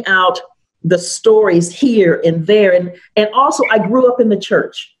bring out the stories here and there. And also I grew up in the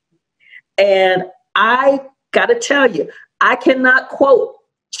church. And I got to tell you, I cannot quote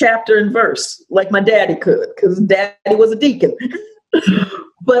chapter and verse like my daddy could, because daddy was a deacon.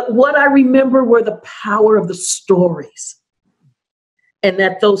 But what I remember were the power of the stories. And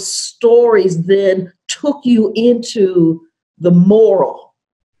that those stories then took you into the moral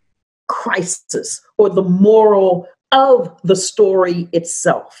crisis or the moral of the story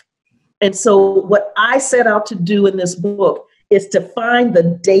itself. And so what I set out to do in this book is to find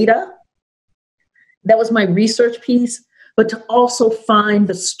the data. That was my research piece, but to also find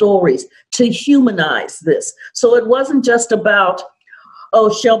the stories, to humanize this. So it wasn't just about,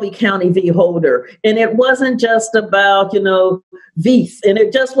 Shelby County v. Holder, and it wasn't just about, Veith, and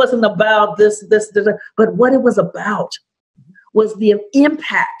it just wasn't about this, but what it was about was the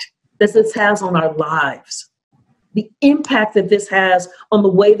impact that this has on our lives, the impact that this has on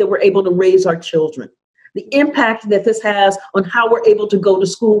the way that we're able to raise our children, the impact that this has on how we're able to go to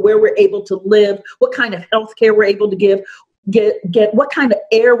school, where we're able to live, what kind of health care we're able to get what kind of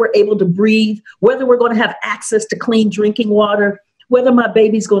air we're able to breathe, whether we're going to have access to clean drinking water, whether my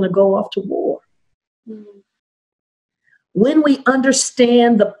baby's going to go off to war. Mm-hmm. When we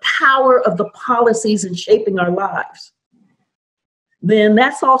understand the power of the policies in shaping our lives, then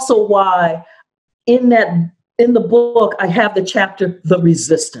that's also why in the book, I have the chapter, The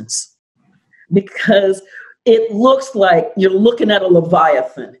Resistance, because it looks like you're looking at a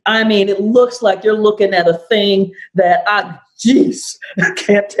Leviathan. I mean, it looks like you're looking at a thing that I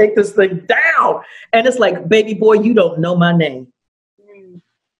can't take this thing down. And it's like, baby boy, you don't know my name.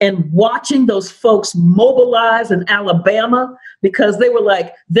 And watching those folks mobilize in Alabama, because they were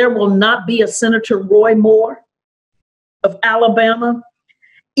like, there will not be a Senator Roy Moore of Alabama,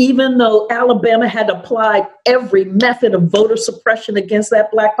 even though Alabama had applied every method of voter suppression against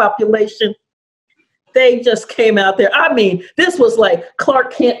that Black population. They just came out there. I mean, this was like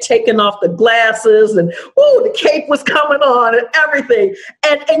Clark Kent taking off the glasses, and the cape was coming on and everything.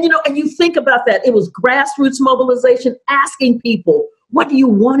 And you think about that. It was grassroots mobilization, asking people, what do you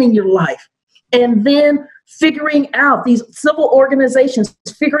want in your life? And then figuring out these civil organizations,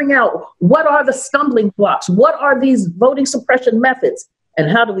 figuring out what are the stumbling blocks? What are these voting suppression methods?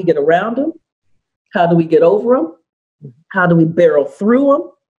 And how do we get around them? How do we get over them? How do we barrel through them?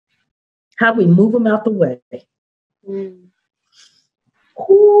 How do we move them out the way?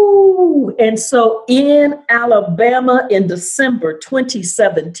 Ooh. And so in Alabama in December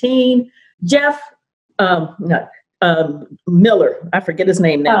 2017, Jeff Miller, I forget his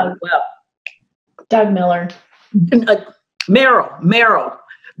name now. Doug Miller. Merrill,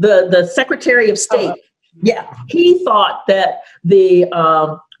 the Secretary of State. Yeah, he thought that the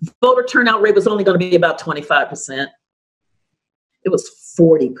voter turnout rate was only going to be about 25%. It was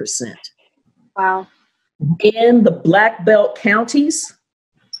 40%. Wow. In the Black Belt counties,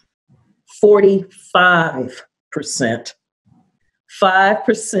 45%. 5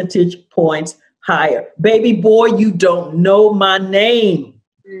 percentage points higher. Baby boy, you don't know my name.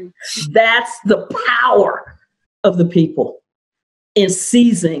 That's the power of the people in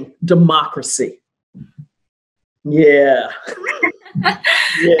seizing democracy. Yeah.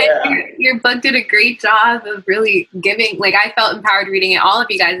 Yeah. Your book did a great job of really giving, I felt empowered reading it. All of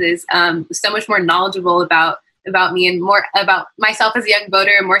you guys is so much more knowledgeable about me and more about myself as a young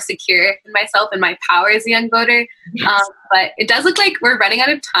voter, and more secure in myself and my power as a young voter. Yes. But it does look like we're running out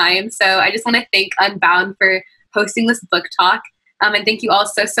of time. So I just want to thank Unbound for hosting this book talk. And thank you all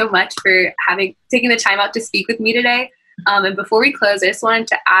so much for taking the time out to speak with me today. And before we close, I just wanted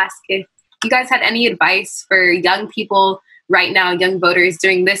to ask if you guys had any advice for young people right now, young voters,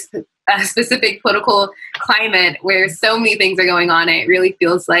 during this specific political climate where so many things are going on. It really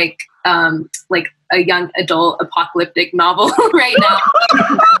feels like a young adult apocalyptic novel right now.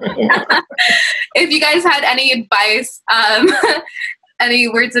 If you guys had any advice, any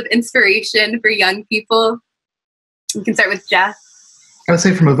words of inspiration for young people, we can start with Jeff. I would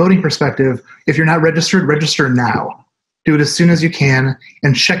say from a voting perspective, if you're not registered, register now. Do it as soon as you can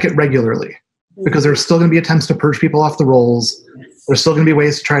and check it regularly, because there's still going to be attempts to purge people off the rolls. There's still going to be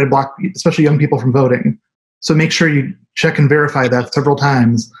ways to try to block, especially young people, from voting. So make sure you check and verify that several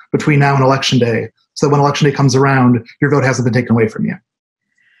times between now and Election Day, so that when Election Day comes around, your vote hasn't been taken away from you.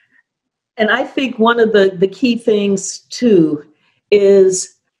 And I think one of the key things, too,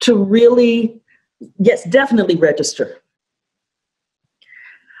 is to really, yes, definitely register,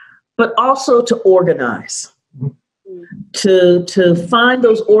 but also to organize, to find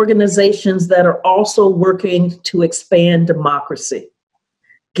those organizations that are also working to expand democracy.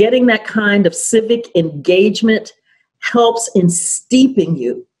 Getting that kind of civic engagement helps in steeping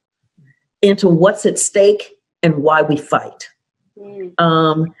you into what's at stake and why we fight.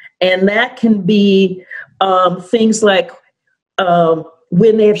 And that can be things like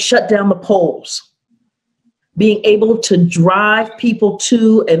when they have shut down the polls, being able to drive people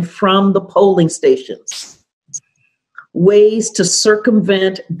to and from the polling stations, ways to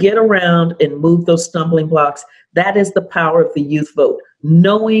circumvent, get around, and move those stumbling blocks. That is the power of the youth vote.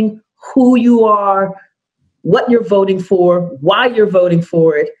 Knowing who you are, what you're voting for, why you're voting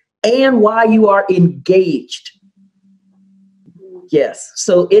for it, and why you are engaged. Yes,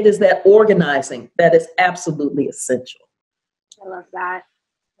 so it is that organizing that is absolutely essential. I love that.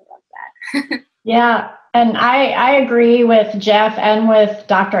 Yeah, and I agree with Jeff and with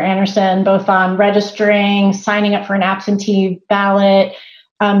Dr. Anderson, both on registering, signing up for an absentee ballot,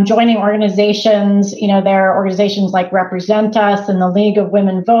 joining organizations. You know, there are organizations like Represent Us and the League of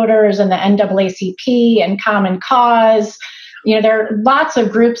Women Voters and the NAACP and Common Cause. You know, there are lots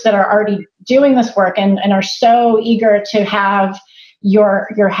of groups that are already doing this work and are so eager to have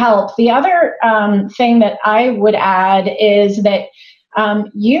your help. The other thing that I would add is that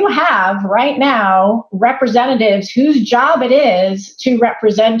you have right now representatives whose job it is to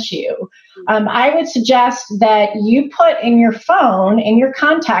represent you. I would suggest that you put in your phone, in your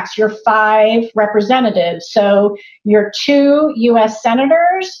contacts, your 5 representatives. So your 2 U.S.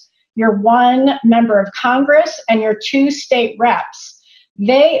 senators, your 1 member of Congress, and your 2 state reps.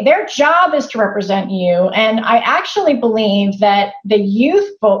 Their job is to represent you. And I actually believe that the youth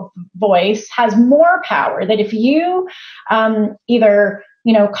voice has more power, that if you either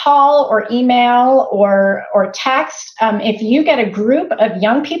call or email or text, if you get a group of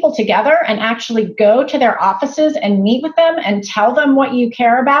young people together and actually go to their offices and meet with them and tell them what you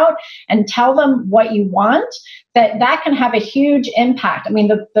care about and tell them what you want, that can have a huge impact. I mean,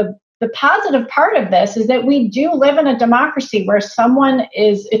 the positive part of this is that we do live in a democracy where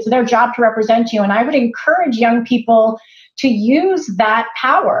it's their job to represent you. And I would encourage young people to use that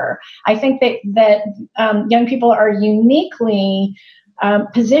power. I think that young people are uniquely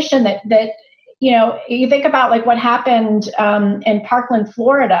positioned that you think about like what happened in Parkland,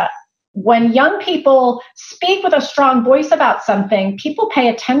 Florida. When young people speak with a strong voice about something, people pay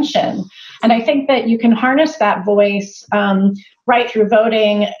attention. And I think that you can harness that voice right through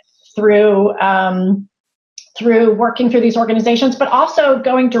voting, through working through these organizations, but also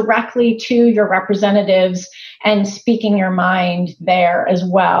going directly to your representatives and speaking your mind there as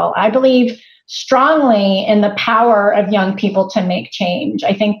well. I believe strongly in the power of young people to make change.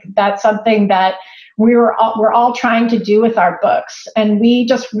 I think that's something that we're all trying to do with our books. And we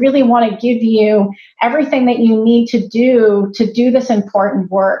just really want to give you everything that you need to do this important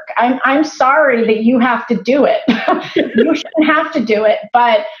work. I'm sorry that you have to do it. You shouldn't have to do it,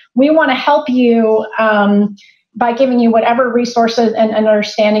 but we want to help you by giving you whatever resources and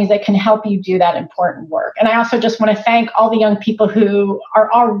understandings that can help you do that important work. And I also just want to thank all the young people who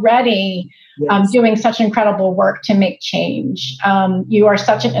are already doing such incredible work to make change. You are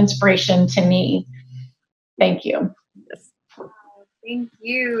such an inspiration to me. Thank you. Thank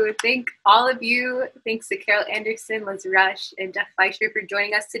you. Thank all of you. Thanks to Carol Anderson, Liz Rusch, and Jeff Fleischer for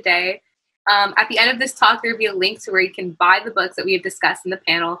joining us today. At the end of this talk, there will be a link to where you can buy the books that we have discussed in the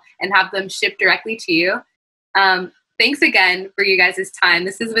panel and have them shipped directly to you. Thanks again for you guys' time.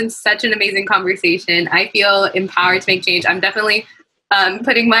 This has been such an amazing conversation. I feel empowered to make change. I'm definitely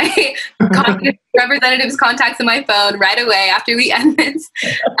putting my representative's contacts in my phone right away after we end this.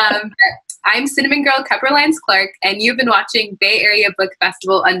 I'm Cinnamongirl Khepera Lyons-Clark, and you've been watching Bay Area Book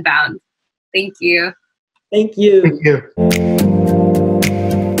Festival Unbound. Thank you. Thank you. Thank you.